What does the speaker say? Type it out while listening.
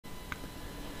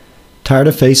Tired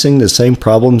of facing the same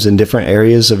problems in different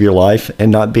areas of your life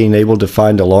and not being able to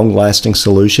find a long-lasting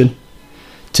solution?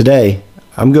 Today,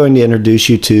 I'm going to introduce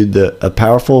you to a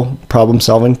powerful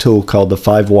problem-solving tool called the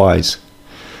 5 Whys.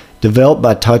 Developed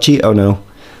by Taiichi Ohno,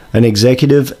 an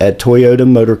executive at Toyota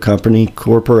Motor Company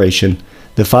Corporation,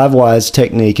 the 5 Whys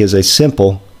technique is a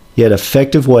simple yet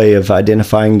effective way of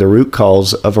identifying the root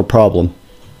cause of a problem.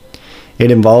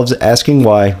 It involves asking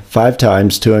why 5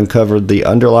 times to uncover the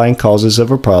underlying causes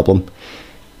of a problem.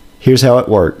 Here's how it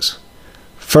works.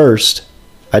 First,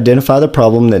 identify the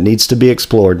problem that needs to be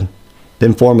explored.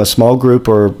 Then form a small group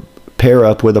or pair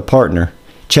up with a partner.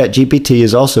 ChatGPT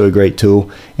is also a great tool,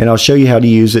 and I'll show you how to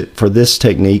use it for this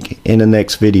technique in the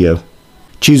next video.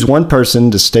 Choose one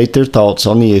person to state their thoughts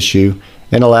on the issue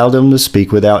and allow them to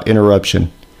speak without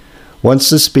interruption. Once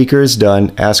the speaker is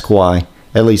done, ask why,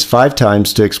 at least 5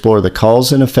 times to explore the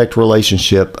cause and effect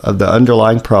relationship of the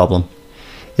underlying problem.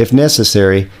 If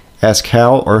necessary, ask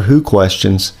how or who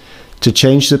questions to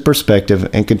change the perspective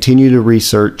and continue to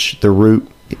research the root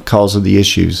cause of the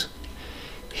issues.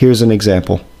 Here's an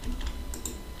example.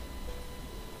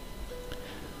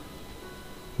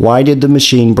 Why did the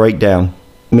machine break down?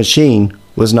 The machine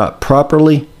was not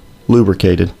properly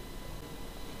lubricated.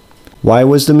 Why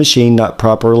was the machine not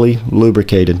properly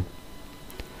lubricated?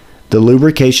 The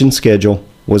lubrication schedule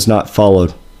was not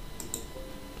followed.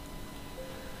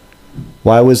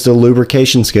 Why was the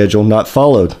lubrication schedule not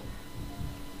followed?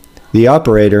 The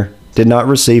operator did not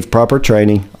receive proper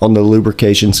training on the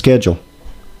lubrication schedule.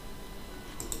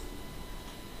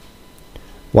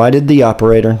 Why did the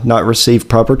operator not receive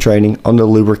proper training on the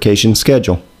lubrication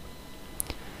schedule?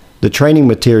 The training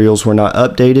materials were not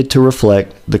updated to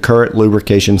reflect the current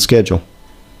lubrication schedule.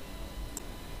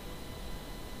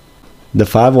 The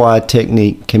 5 Why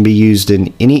technique can be used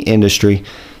in any industry,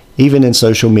 even in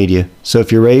social media. So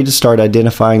if you're ready to start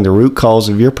identifying the root cause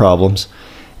of your problems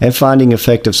and finding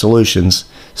effective solutions,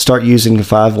 start using the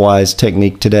 5 Whys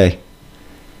technique today.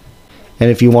 And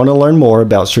if you want to learn more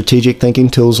about strategic thinking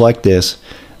tools like this,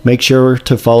 make sure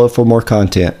to follow for more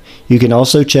content. You can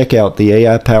also check out the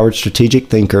AI-powered strategic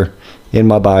thinker in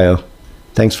my bio.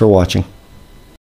 Thanks for watching.